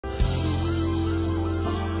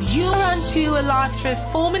You are onto a life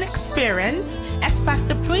transforming experience as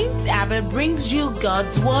Pastor Prince Abba brings you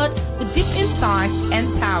God's word with deep insight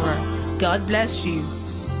and power. God bless you.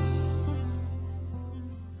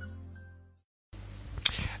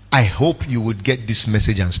 I hope you would get this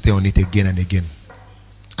message and stay on it again and again.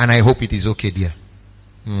 And I hope it is okay, dear.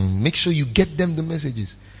 Make sure you get them the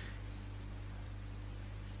messages.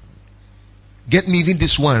 Get me even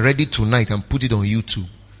this one ready tonight and put it on YouTube.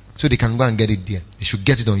 So they can go and get it there. They should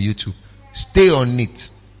get it on YouTube. Stay on it.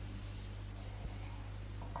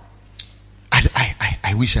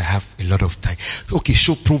 I wish I have a lot of time. Okay,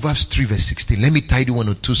 show Proverbs 3 verse 16. Let me tidy one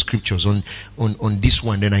or two scriptures on this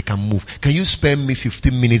one, then I can move. Can you spare me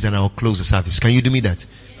 15 minutes and I'll close the service? Can you do me that?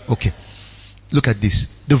 Okay. Look at this.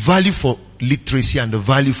 The value for literacy and the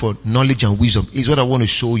value for knowledge and wisdom is what I want to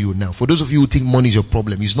show you now. For those of you who think money is your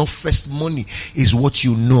problem, it's not first money. It's what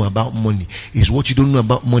you know about money. It's what you don't know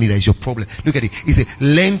about money that is your problem. Look at it. It's a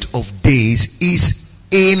length of days is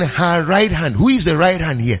in her right hand. Who is the right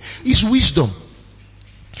hand here? It's wisdom.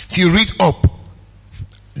 If you read up,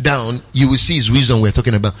 down, you will see it's wisdom we're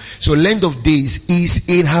talking about. So length of days is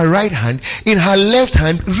in her right hand. In her left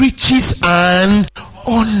hand, riches and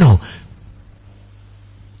honor.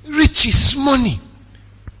 Riches, money.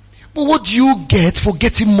 But what do you get for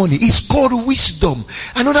getting money? It's called wisdom.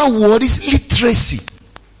 Another word is literacy.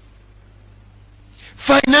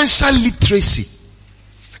 Financial literacy.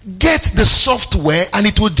 Get the software and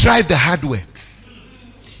it will drive the hardware.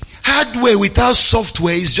 Hardware without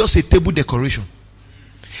software is just a table decoration.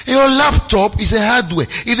 Your laptop is a hardware.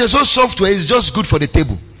 If there's no software, it's just good for the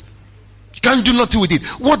table. You can't do nothing with it.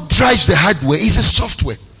 What drives the hardware is a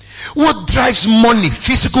software. What drives money,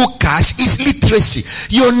 physical cash, is literacy.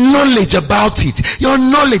 Your knowledge about it. Your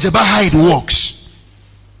knowledge about how it works.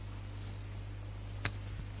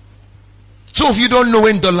 So if you don't know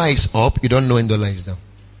when dollar is up, you don't know when dollar is down.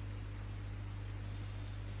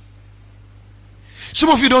 Some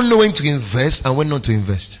of you don't know when to invest and when not to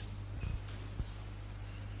invest.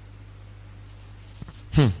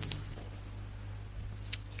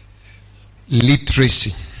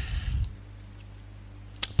 Literacy.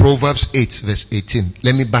 Proverbs 8 verse 18.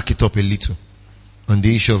 Let me back it up a little on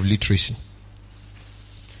the issue of literacy.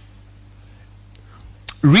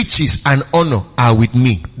 Riches and honor are with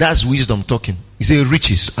me. That's wisdom talking. He said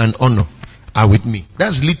riches and honor are with me.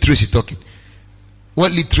 That's literacy talking.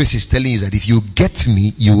 What literacy is telling you is that if you get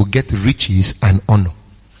me, you will get riches and honor.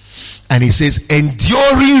 And he says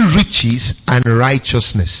enduring riches and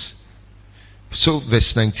righteousness. So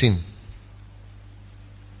verse 19.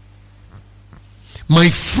 My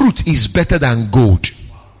fruit is better than gold.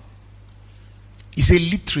 It's a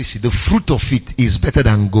literacy. The fruit of it is better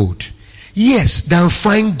than gold. Yes, than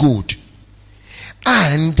fine gold.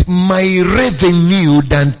 And my revenue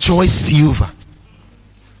than choice silver.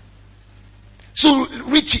 So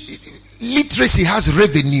literacy has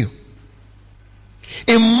revenue.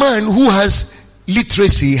 A man who has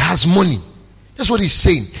literacy has money. That's what he's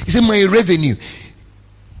saying. He said my revenue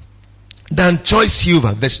than choice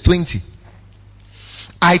silver. Verse 20.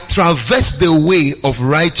 I traverse the way of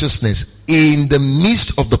righteousness in the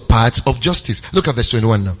midst of the paths of justice. Look at verse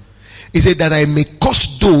 21 now. He said that I may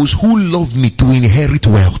cause those who love me to inherit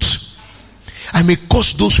wealth. I may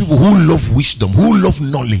cause those people who love wisdom, who love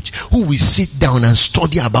knowledge, who will sit down and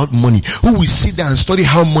study about money, who will sit down and study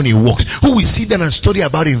how money works, who will sit down and study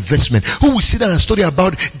about investment, who will sit down and study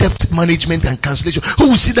about debt management and cancellation,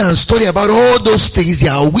 who will sit down and study about all those things.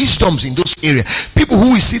 There are wisdoms in those areas. People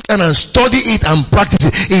who will sit down and study it and practice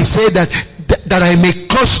it. He said that I may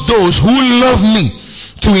cause those who love me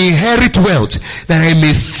to inherit wealth, that I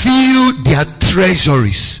may fill their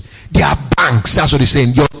treasuries. Their banks, that's what he's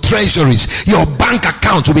saying. Your treasuries, your bank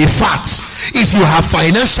account will be fat if you have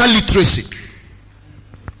financial literacy.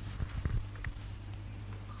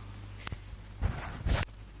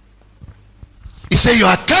 He said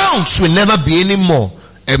your accounts will never be any more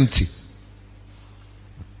empty.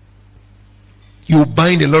 You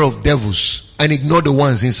bind a lot of devils and ignore the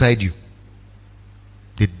ones inside you.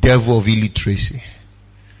 The devil of illiteracy.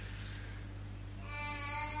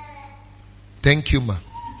 Thank you, ma.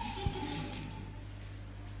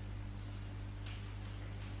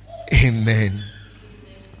 Amen.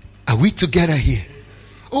 Are we together here?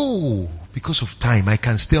 Oh, because of time, I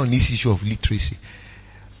can stay on this issue of literacy.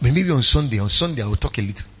 Maybe on Sunday I will talk a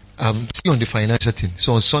little. See on the financial thing.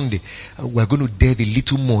 So on Sunday, we're going to delve a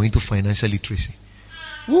little more into financial literacy.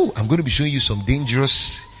 Ooh, I'm going to be showing you some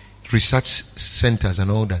dangerous research centers and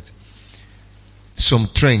all that. Some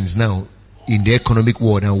trends now in the economic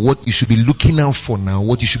world and what you should be looking out for now,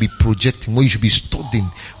 what you should be projecting, what you should be studying,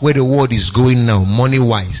 where the world is going now,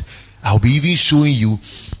 money-wise. I'll be even showing you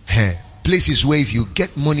Places where if you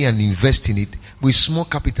get money and invest in it with small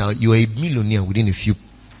capital, you are a millionaire within a few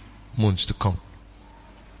months to come.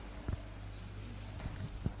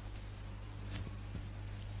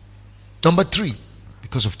 Number 3,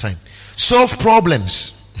 because of time, solve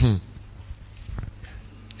problems.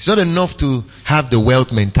 It's not enough to have the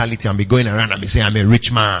wealth mentality and be going around and be saying, I'm a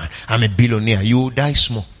rich man, I'm a billionaire. You will die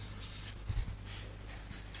small.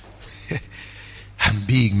 I'm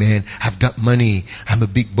big, man. I've got money. I'm a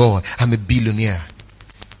big boy. I'm a billionaire.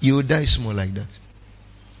 You will die small like that.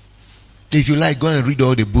 If you like, go and read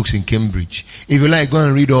all the books in Cambridge. If you like, go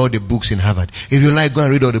and read all the books in Harvard. If you like, go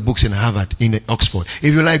and read all the books in Harvard, in Oxford.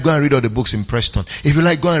 If you like, go and read all the books in Preston. If you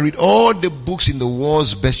like, go and read all the books in the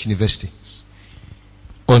world's best university.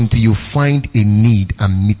 Until you find a need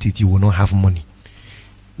and meet it, you will not have money.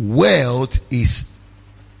 Wealth is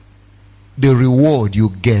the reward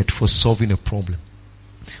you get for solving a problem.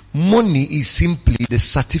 Money is simply the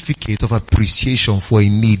certificate of appreciation for a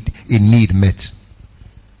need met.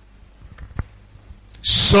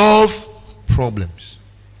 Solve problems.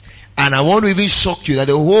 And I want to even shock you that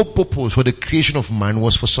the whole purpose for the creation of man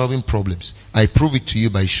was for solving problems. I prove it to you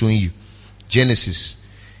by showing you Genesis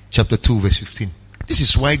chapter 2 verse 15. This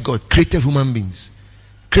is why God created human beings,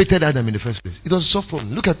 created Adam in the first place. It was a solve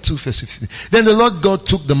problem. Look at 2 verse 15. Then the Lord God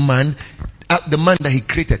took the man that he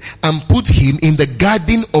created, and put him in the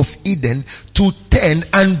garden of Eden to tend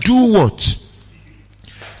and do what?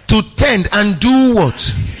 To tend and do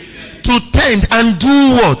what? To tend and do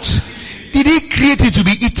what? Did he create it to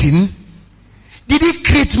be eaten? Did he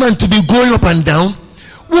create man to be going up and down?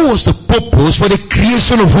 What was the purpose for the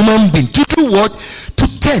creation of human being? To do what?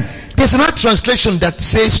 To tend. There's another translation that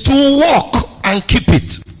says to walk and keep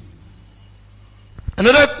it.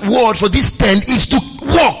 Another word for this tend is to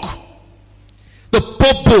walk. The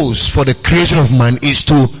purpose for the creation of man is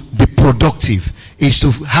to be productive, is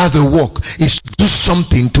to have a work, is to do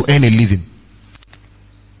something to earn a living.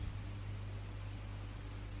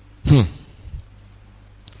 Let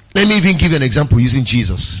me even give you an example using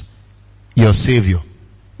Jesus, your Savior.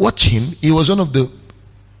 Watch him. He was one of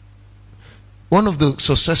the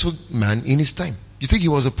successful men in his time. You think he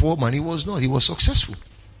was a poor man? He was not. He was successful.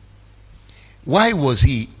 Why was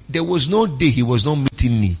he? There was no day he was not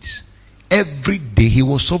meeting needs. Every day he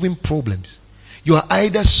was solving problems. You are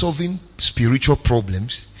either solving spiritual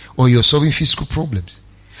problems or you're solving physical problems.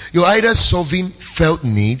 You're either solving felt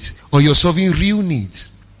needs or you're solving real needs.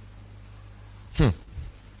 Felt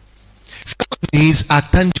needs are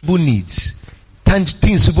tangible needs.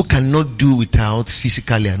 Things people cannot do without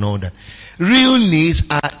physically and all that. Real needs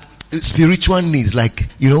are spiritual needs, like,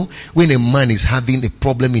 when a man is having a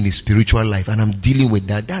problem in his spiritual life and I'm dealing with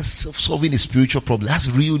that, that's solving a spiritual problem. That's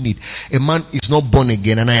real need. A man is not born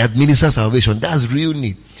again and I administer salvation, that's real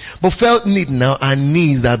need. But felt need now are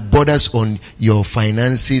needs that borders on your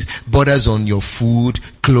finances, borders on your food,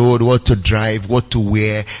 clothes, what to drive, what to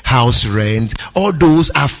wear, house rent. All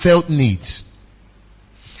those are felt needs.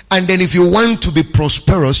 And then if you want to be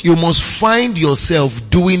prosperous, you must find yourself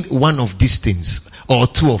doing one of these things or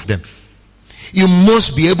two of them. You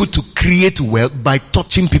must be able to create wealth by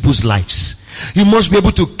touching people's lives. You must be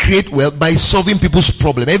able to create wealth by solving people's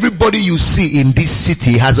problems. Everybody you see in this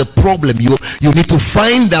city has a problem. You need to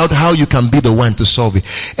find out how you can be the one to solve it.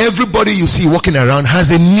 Everybody you see walking around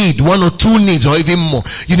has a need, one or two needs or even more.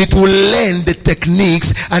 You need to learn the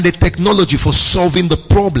techniques and the technology for solving the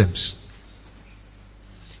problems.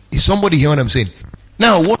 Is somebody hear what I'm saying?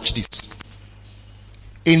 Now watch this.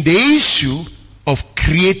 In the issue of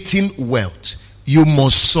creating wealth, you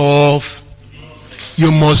must solve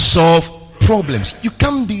problems. You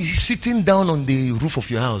can't be sitting down on the roof of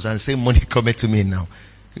your house and say, money come to me now.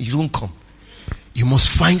 You don't come. You must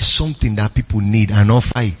find something that people need and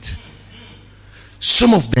offer it.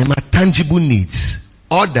 Some of them are tangible needs.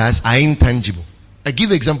 Others are intangible. I give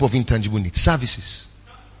an example of intangible needs. Services.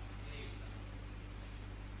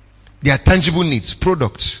 They are tangible needs.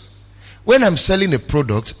 Products. When I'm selling a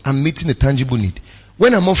product, I'm meeting a tangible need.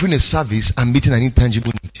 When I'm offering a service, I'm meeting an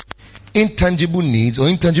intangible need. Intangible needs or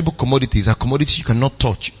intangible commodities are commodities you cannot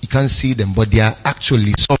touch. You can't see them, but they are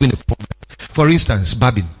actually solving a problem. For instance,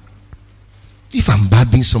 barbing. If I'm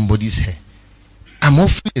barbing somebody's hair, I'm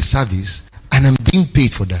offering a service and I'm being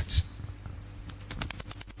paid for that.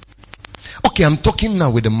 Okay, I'm talking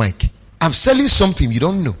now with the mic. I'm selling something you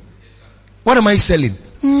don't know. What am I selling?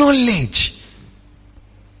 Knowledge.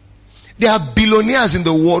 There are billionaires in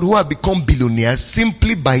the world who have become billionaires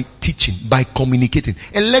simply by teaching, by communicating.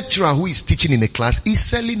 A lecturer who is teaching in a class is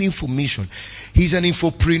selling information. He's an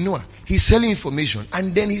infopreneur. He's selling information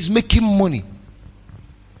and then he's making money.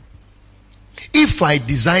 If I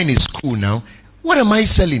design a school now, What am I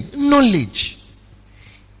selling? Knowledge.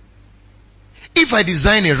 If I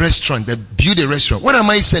design a restaurant, build a restaurant, what am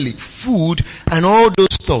I selling? Food and all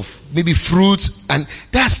those stuff. Maybe fruits, and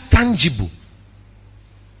that's tangible.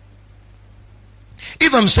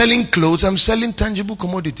 If I'm selling clothes, I'm selling tangible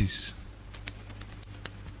commodities.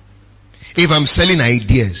 If I'm selling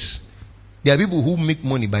ideas, there are people who make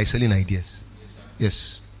money by selling ideas.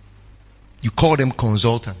 Yes. You call them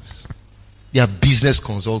consultants. They are business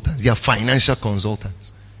consultants. They are financial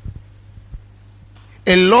consultants.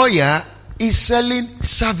 A lawyer is selling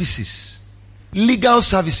services, legal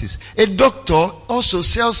services. A doctor also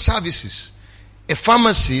sells services. A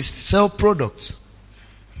pharmacist sells products,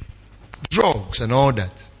 drugs and all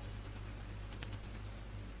that.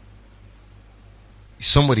 Is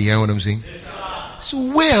somebody hearing what I'm saying? So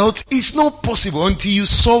wealth is not possible until you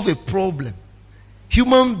solve a problem.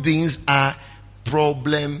 Human beings are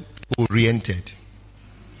problem oriented.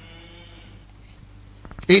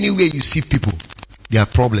 Anywhere you see people, there are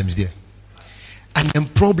problems there. And then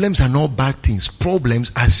problems are not bad things.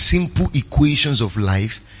 Problems are simple equations of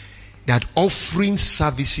life that offering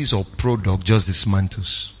services or product just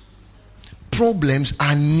dismantles. Problems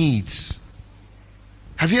are needs.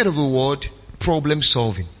 Have you heard of the word problem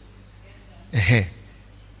solving?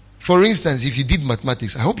 For instance, if you did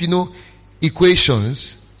mathematics, I hope you know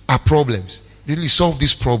equations are problems. Did you solve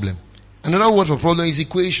this problem? Another word for problem is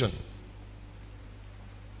equation.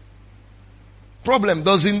 Problem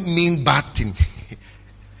doesn't mean bad thing.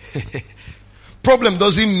 Problem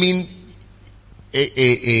doesn't mean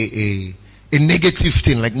a negative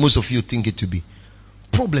thing like most of you think it to be.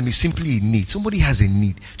 Problem is simply a need. Somebody has a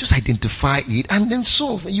need. Just identify it and then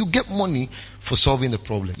solve. And you get money for solving the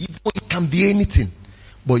problem. It can be anything.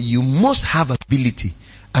 But you must have ability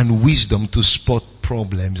and wisdom to spot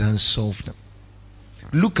problems and solve them.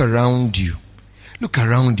 Look around you. Look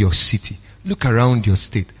around your city. Look around your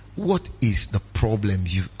state. What is the problem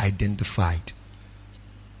you've identified?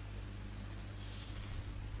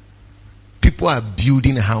 People are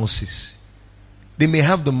building houses. They may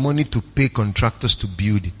have the money to pay contractors to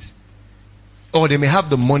build it. Or they may have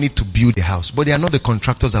the money to build a house, but they are not the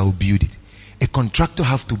contractors that will build it. A contractor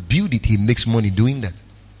have to build it. He makes money doing that.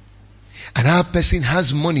 Another person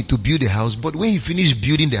has money to build a house, but when he finishes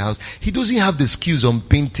building the house, he doesn't have the skills on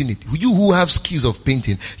painting it. You who have skills of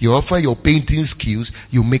painting, you offer your painting skills,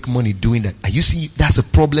 you make money doing that. And you see, that's a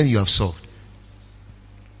problem you have solved.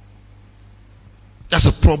 That's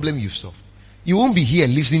a problem you've solved. You won't be here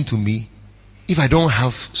listening to me if I don't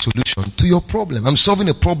have solution to your problem. I'm solving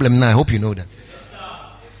a problem now. I hope you know that.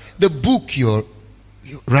 The book you're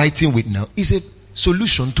writing with now is a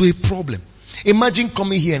solution to a problem. Imagine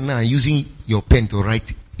coming here now using your pen to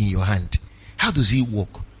write in your hand. How does it work?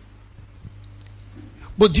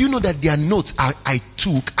 But do you know that there are notes I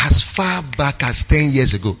took as far back as 10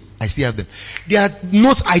 years ago? I still have them. There are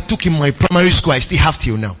notes I took in my primary school. I still have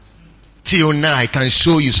till now. Till now, I can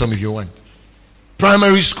show you some if you want.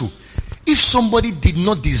 Primary school. If somebody did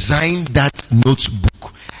not design that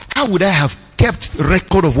notebook, how would I have kept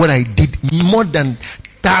record of what I did more than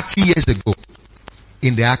 30 years ago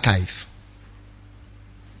in the archive?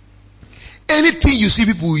 Anything you see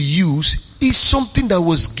people use is something that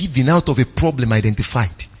was given out of a problem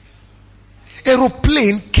identified.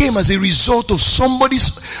 Aeroplane came as a result of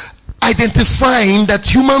somebody's identifying that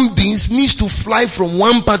human beings needs to fly from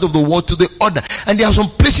one part of the world to the other, and there are some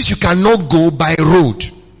places you cannot go by road.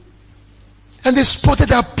 And they spotted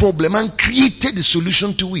that problem and created a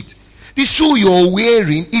solution to it. The shoe you're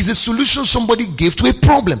wearing is a solution somebody gave to a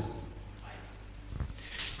problem.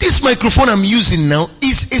 This microphone I'm using now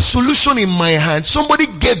is a solution in my hand. Somebody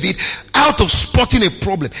gave it out of spotting a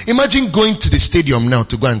problem. Imagine going to the stadium now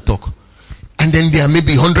to go and talk. And then there are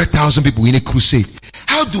maybe 100,000 people in a crusade.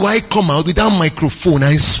 How do I come out without microphone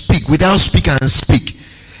and speak, without speaker and speak?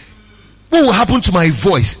 What will happen to my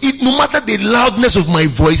voice? No matter the loudness of my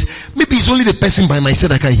voice, maybe it's only the person by my side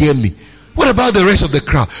that can hear me. What about the rest of the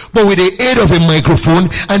crowd? But with the aid of a microphone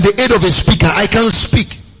and the aid of a speaker, I can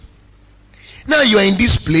speak. Now you are in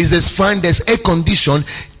this place, there's fan, there's air condition.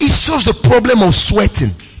 It solves the problem of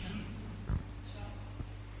sweating.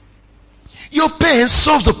 Your pen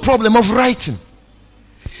solves the problem of writing.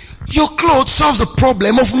 Your clothes solves the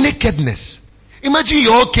problem of nakedness. Imagine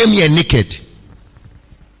you all came here naked.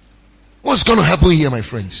 What's going to happen here, my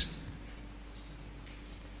friends?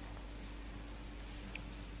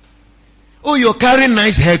 Oh, you're carrying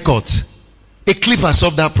nice haircuts. A clipper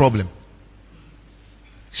solved that problem.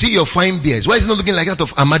 See your fine beards. Why is it not looking like that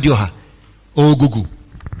of Amadioha or Gugu?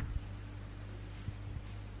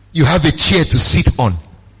 You have a chair to sit on.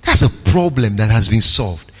 That's a problem that has been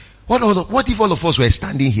solved. What if all of us were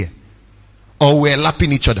standing here? or we're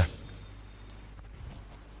lapping each other.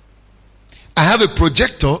 I have a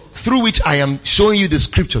projector through which I am showing you the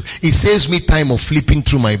scripture. It saves me time of flipping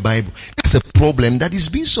through my Bible. It's a problem that is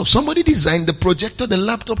being solved. Somebody designed the projector, the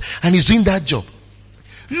laptop, and is doing that job.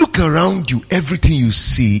 Look around you. Everything you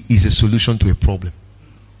see is a solution to a problem.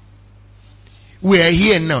 We are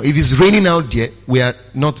here now. If it's raining out there, we are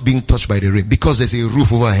not being touched by the rain because there's a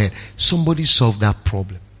roof overhead. Somebody solved that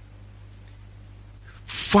problem.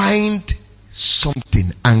 Find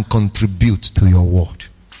something and contribute to your world.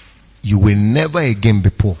 You will never again be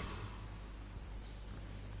poor.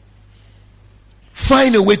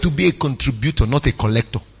 Find a way to be a contributor, not a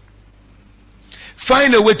collector.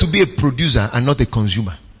 Find a way to be a producer and not a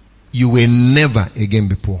consumer. You will never again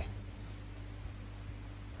be poor.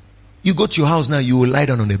 You go to your house now, you will lie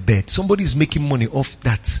down on a bed. Somebody is making money off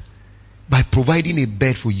that. By providing a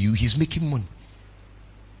bed for you, he's making money.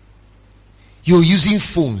 You're using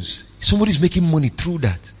phones. Somebody's making money through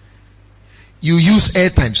that. You use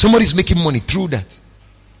airtime. Somebody's making money through that.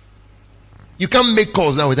 You can't make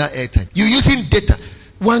calls now without airtime. You're using data.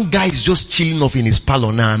 One guy is just chilling off in his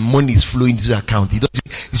parlor now and money is flowing into the account.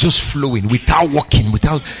 It's just flowing without working,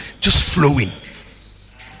 without just flowing.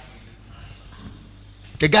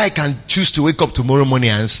 The guy can choose to wake up tomorrow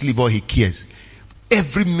morning and sleep all he cares.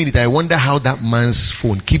 Every minute I wonder how that man's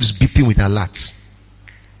phone keeps beeping with alerts.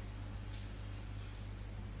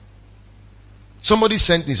 Somebody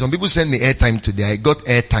sent me, some people sent me airtime today. I got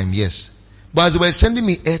airtime, yes. But as they were sending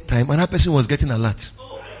me airtime, another person was getting alert.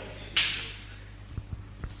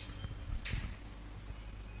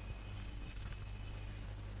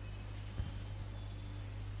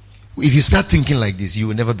 If you start thinking like this, you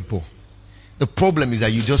will never be poor. The problem is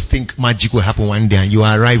that you just think magic will happen one day and you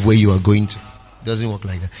arrive where you are going to. It doesn't work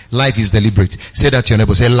like that. Life is deliberate. Say that to your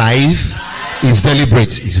neighbor. Say, life is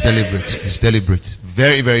deliberate. It's deliberate. It's deliberate.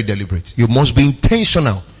 Very, very deliberate. You must be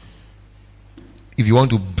intentional if you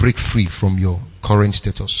want to break free from your current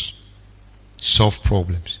status. Solve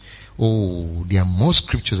problems. Oh, there are more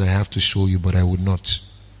scriptures I have to show you, but I would not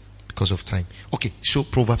because of time. Okay, show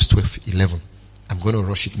Proverbs 12:11. I'm going to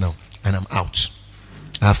rush it now and I'm out.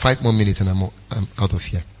 I have 5 more minutes and I'm out of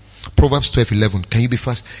here. Proverbs 12:11. Can you be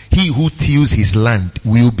fast? He who tills his land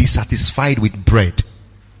will be satisfied with bread.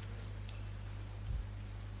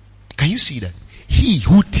 Can you see that? He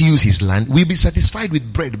who tills his land will be satisfied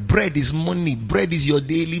with bread. Bread is money. Bread is your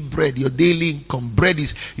daily bread, your daily income. Bread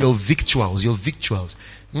is your victuals,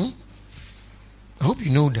 I hope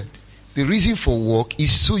you know that. The reason for work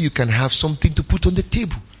is so you can have something to put on the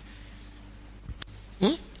table.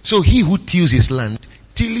 So he who tills his land,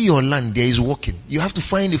 tilling your land, there is working. You have to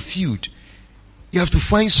find a field. You have to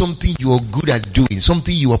find something you are good at doing,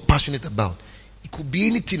 something you are passionate about. It could be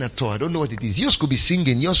anything at all. I don't know what it is. Yours could be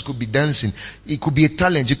singing. Yours could be dancing. It could be a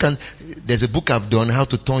talent. There's a book I've done, how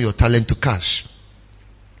to turn your talent to cash.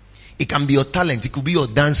 It can be your talent. It could be your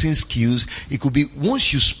dancing skills. It could be,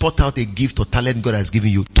 once you spot out a gift or talent God has given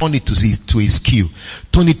you, turn it to a skill.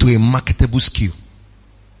 Turn it to a marketable skill.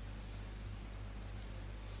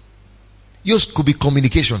 Yours could be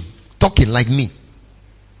communication. Talking like me.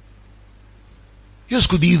 Yours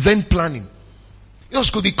could be event planning. Yours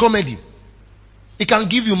could be comedy. It can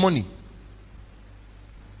give you money.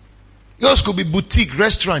 Yours could be boutique,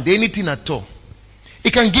 restaurant, anything at all.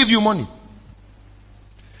 It can give you money.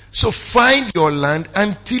 So find your land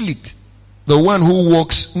and till it. The one who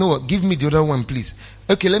walks, no, give me the other one, please.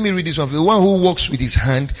 Okay, let me read this one. The one who walks with his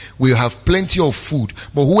hand will have plenty of food,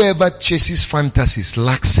 but whoever chases fantasies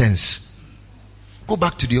lacks sense. Go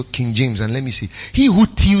back to the King James and let me see. He who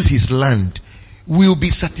tills his land will be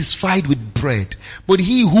satisfied with bread, but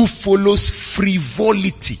he who follows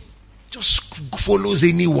frivolity, just follows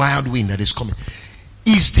any wild wind that is coming,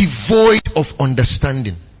 is devoid of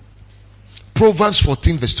understanding. Proverbs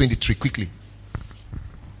 14 verse 23, quickly.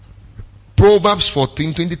 Proverbs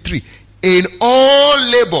 14:23. In all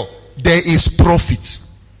labor there is profit.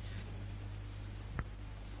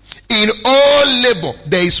 In all labor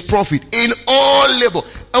there is profit. In all labor.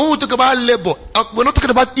 And when we talk about labor, we're not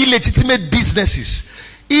talking about illegitimate businesses.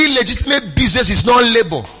 Illegitimate business is not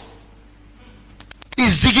labor.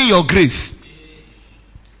 It's digging your grave.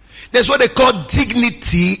 That's what they call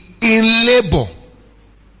dignity in labor.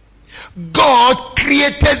 God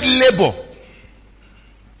created labor.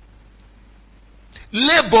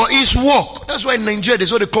 Labor is work. That's why in Nigeria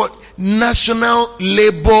there's what they call National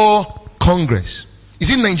Labor Congress. Is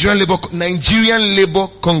it Nigerian Labor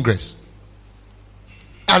Congress?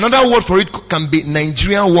 Another word for it can be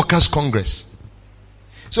Nigerian Workers Congress.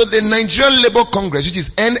 So the Nigerian Labour Congress, which is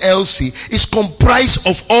NLC, is comprised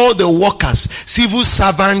of all the workers, civil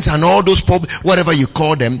servants and all those whatever you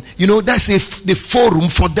call them. You know, that's the forum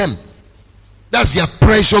for them. That's their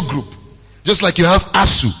pressure group. Just like you have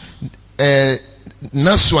ASU,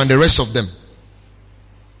 NASU and the rest of them.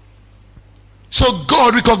 So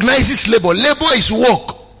God recognizes labor. Labor is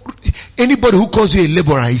work. Anybody who calls you a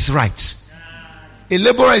laborer is right. A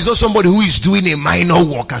laborer is not somebody who is doing a minor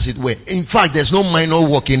work, as it were. In fact, there's no minor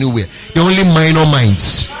work anywhere. The only minor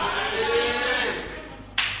minds.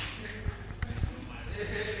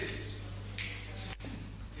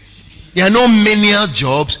 There are no menial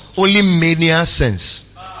jobs, only menial sense.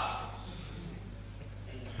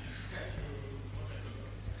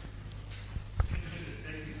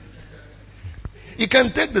 You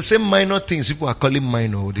can take the same minor things people are calling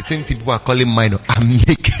minor, the same thing people are calling minor,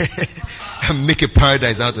 and make a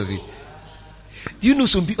paradise out of it. Do you know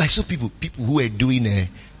some people? I saw people who were doing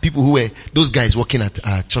those guys working at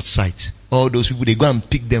church sites. All those people, they go and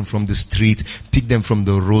pick them from the street, pick them from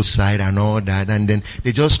the roadside and all that, and then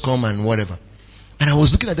they just come and whatever. And I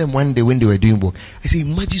was looking at them one day when they were doing work. I said,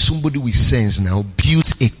 imagine somebody with sense now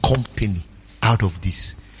builds a company out of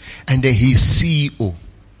this, and then he's CEO,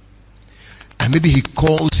 and maybe he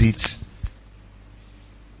calls it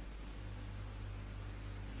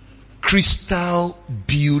Crystal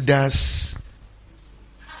Builders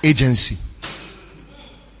Agency,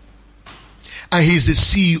 and he's the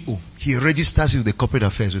CEO. He registers with the corporate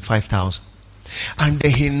affairs with 5,000, and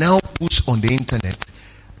then he now puts on the internet,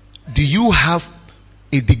 do you have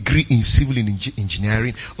a degree in civil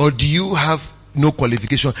engineering, or do you have no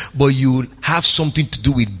qualification but you have something to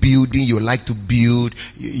do with building, you like to build,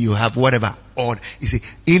 you have whatever, or he say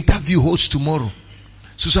interview holds tomorrow,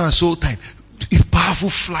 so and so time. A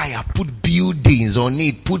powerful flyer, put buildings on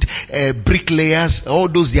it, put bricklayers, all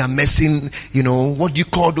those they are messing, you know, what do you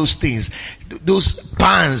call those things? Those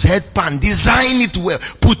pans, head pan, design it well,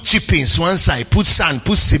 put chippings one side, put sand,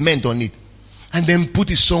 put cement on it, and then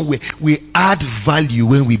put it somewhere. We add value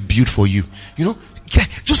when we build for you. You know,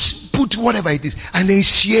 just put whatever it is, and then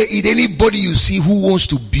share it. Anybody you see who wants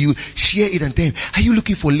to build, share it and tell him, are you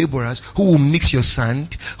looking for laborers who will mix your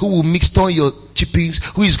sand, who will turn your chippings,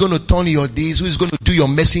 who is going to turn your this, who is going to do your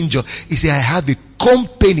messenger? He said, I have a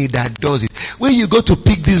company that does it. When you go to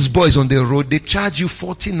pick these boys on the road, they charge you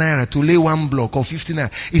 40 naira to lay one block, or 50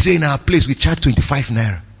 naira. He said, in our place we charge 25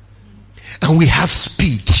 naira, and we have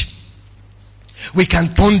speed. We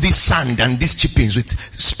can turn this sand and these chippings with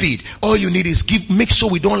speed. All you need is make sure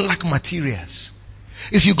we don't lack materials.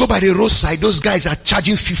 If you go by the roadside, those guys are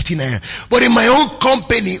charging 50 naira. But in my own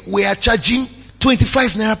company, we are charging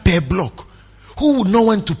 25 naira per block. Who would not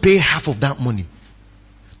want to pay half of that money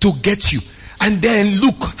to get you? And then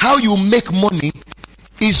look, how you make money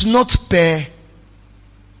is not per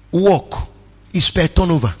work, it's per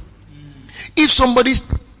turnover. If somebody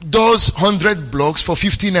does 100 blocks for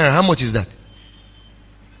 15 naira, how much is that?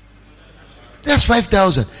 That's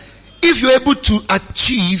 5,000. If you're able to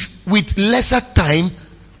achieve with lesser time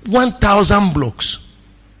 1,000 blocks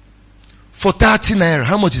for 30 naira,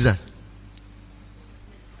 how much is that?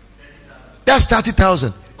 That's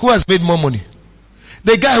 30,000. Who has made more money?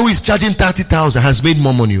 The guy who is charging 30,000 has made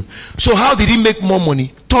more money. So how did he make more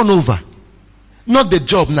money? Turnover. Not the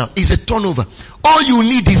job now. It's a turnover. All you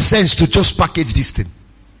need is sense to just package this thing.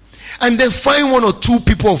 And then find one or two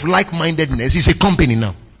people of like-mindedness. It's a company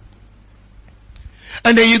now.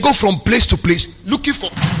 And then you go from place to place looking for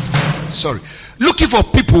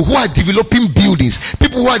people who are developing buildings,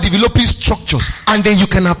 people who are developing structures, and then you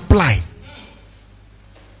can apply.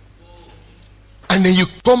 And then you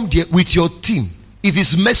come there with your team. If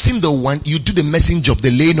it's messing the one, you do the messing job, the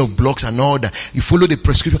laying of blocks and all that. You follow the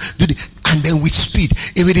prescription, and then with speed.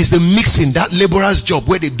 If it is the mixing, that laborer's job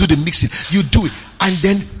where they do the mixing, you do it. And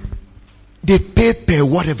then they pay per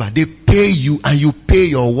whatever. They pay you and you pay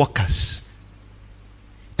your workers.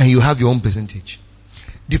 And you have your own percentage.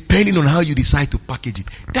 Depending on how you decide to package it.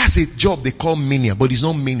 That's a job they call mania, but it's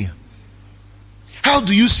not mania. How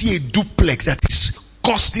do you see a duplex that is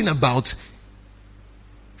costing about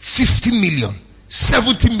 50 million,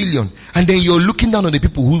 70 million, and then you're looking down on the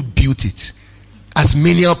people who built it as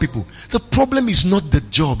menial people? The problem is not the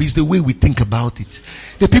job, it's the way we think about it.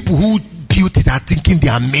 The people who built it are thinking they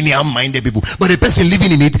are menial-minded people, but the person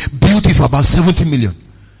living in it built it for about 70 million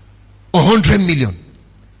or 100 million.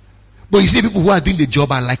 But you see, people who are doing the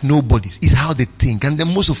job are like nobodies. It's how they think. And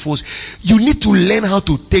then most of us, you need to learn how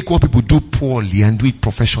to take what people do poorly and do it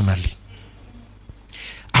professionally.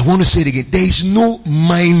 I want to say it again. There is no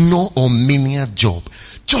minor or menial job.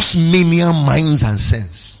 Just menial minds and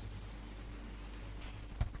sense.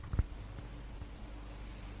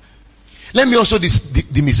 Let me also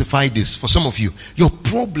demystify this for some of you. Your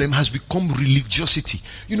problem has become religiosity.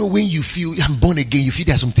 You know, when you feel I'm born again, you feel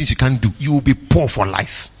there are some things you can't do. You will be poor for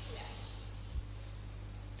life.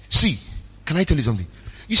 See, can I tell you something?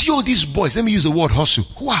 You see all these boys, let me use the word hustle,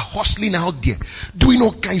 who are hustling out there, doing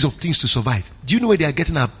all kinds of things to survive. Do you know where they are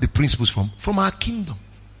getting the principles from? From our kingdom.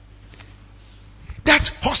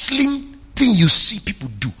 That hustling thing you see people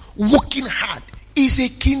do, working hard, is a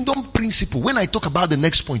kingdom principle. When I talk about the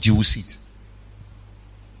next point, you will see it.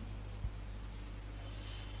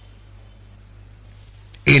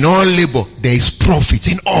 In all labor, there is profit.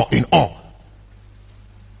 In all.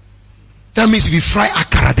 That means if you fry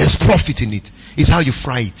akara, there's profit in it. It's how you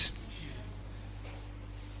fry it.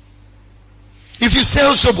 If you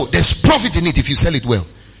sell sobo, there's profit in it if you sell it well.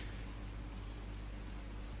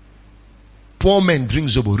 Poor men drink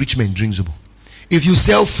zobo, rich men drink zobo. If you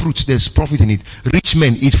sell fruits, there's profit in it. Rich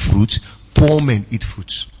men eat fruits, poor men eat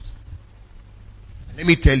fruits. Let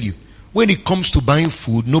me tell you, when it comes to buying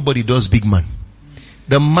food, nobody does big man.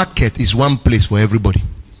 The market is one place for everybody.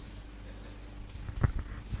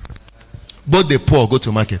 Both the poor go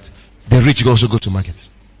to market, the rich also go to market.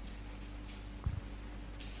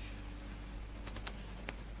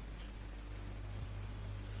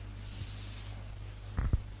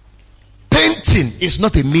 Painting is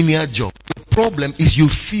not a menial job. The problem is you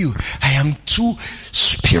feel I am too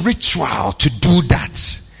spiritual to do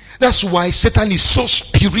that. That's why Satan is so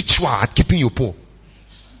spiritual at keeping you poor.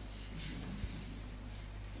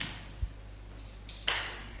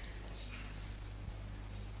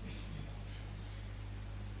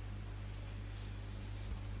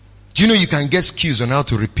 Do you know you can get skills on how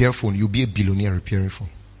to repair phone? You'll be a billionaire repairing phone.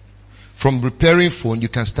 From repairing phone, you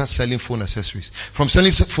can start selling phone accessories. From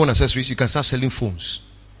selling phone accessories, you can start selling phones.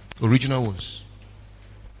 Original ones.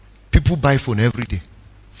 People buy phone every day.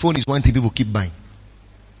 Phone is one thing people keep buying.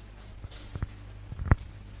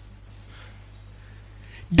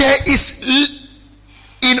 There is,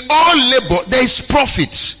 in all labor, there is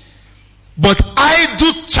profits. But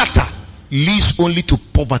idle chatter leads only to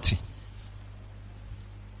poverty.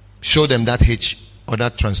 Show them that H or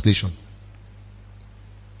that translation.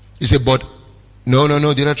 He said, but no,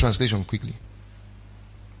 the other translation quickly.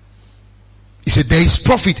 He said, there is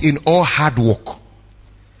profit in all hard work,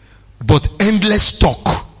 but endless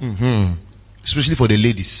talk, especially for the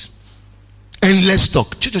ladies. Endless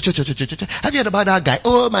talk. Have you heard about that guy?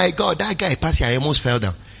 Oh my God, that guy passed here, I almost fell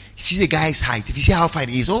down. If you see the guy's height, if you see how far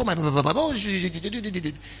he is, oh my,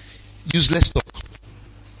 useless talk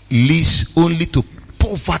leads only to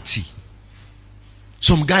poverty.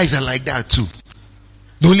 Some guys are like that too.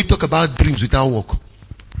 They only talk about dreams without work.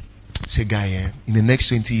 Say, guy, in the next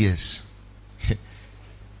 20 years,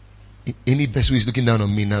 any person who is looking down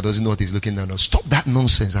on me now doesn't know what he's looking down on. Stop that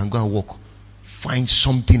nonsense and go and work. Find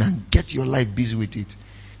something and get your life busy with it.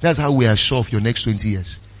 That's how we are sure of your next 20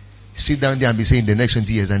 years. Sit down there and be saying the next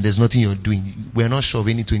 20 years and there's nothing you're doing. We're not sure of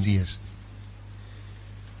any 20 years.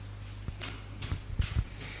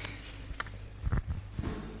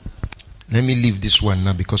 Let me leave this one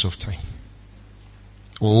now because of time.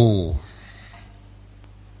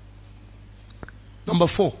 Number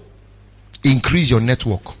 4, increase your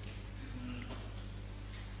network.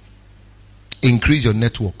 Increase your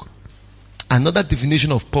network. Another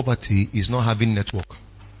definition of poverty is not having network.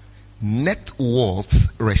 Net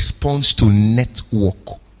worth responds to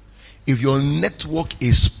network. If your network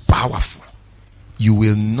is powerful, you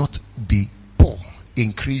will not be poor.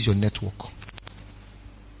 Increase your network.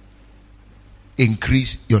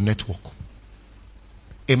 Increase your network.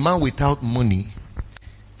 A man without money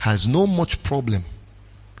has no much problem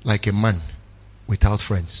like a man without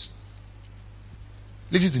friends.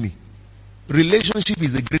 Listen to me. Relationship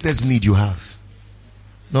is the greatest need you have,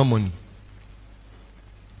 not money.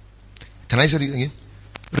 Can I say it again?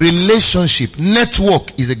 Relationship,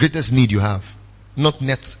 network is the greatest need you have, not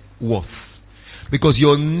net worth. Because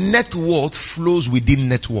your net worth flows within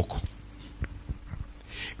network.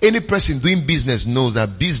 Any person doing business knows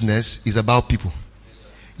that business is about people.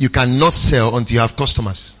 You cannot sell until you have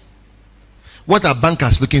customers. What are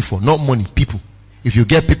bankers looking for? Not money, people. If you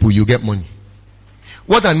get people, you get money.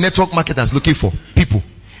 What are network marketers looking for? People.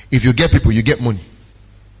 If you get people, you get money.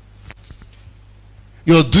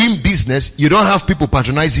 You're doing business, you don't have people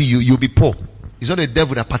patronizing you, you'll be poor. It's not the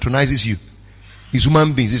devil that patronizes you. It's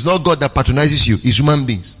human beings. It's not God that patronizes you. It's human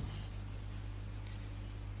beings.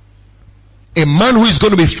 A man who is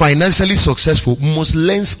going to be financially successful must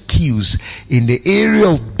learn skills in the area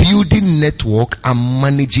of building network and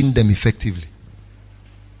managing them effectively.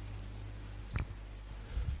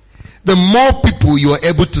 The more people you are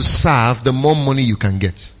able to serve, the more money you can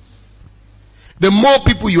get. The more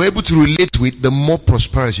people you're able to relate with, the more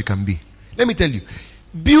prosperous you can be. Let me tell you,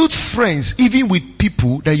 build friends even with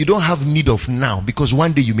people that you don't have need of now, because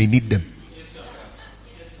one day you may need them.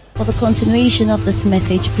 For the continuation of this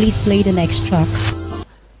message, please play the next track.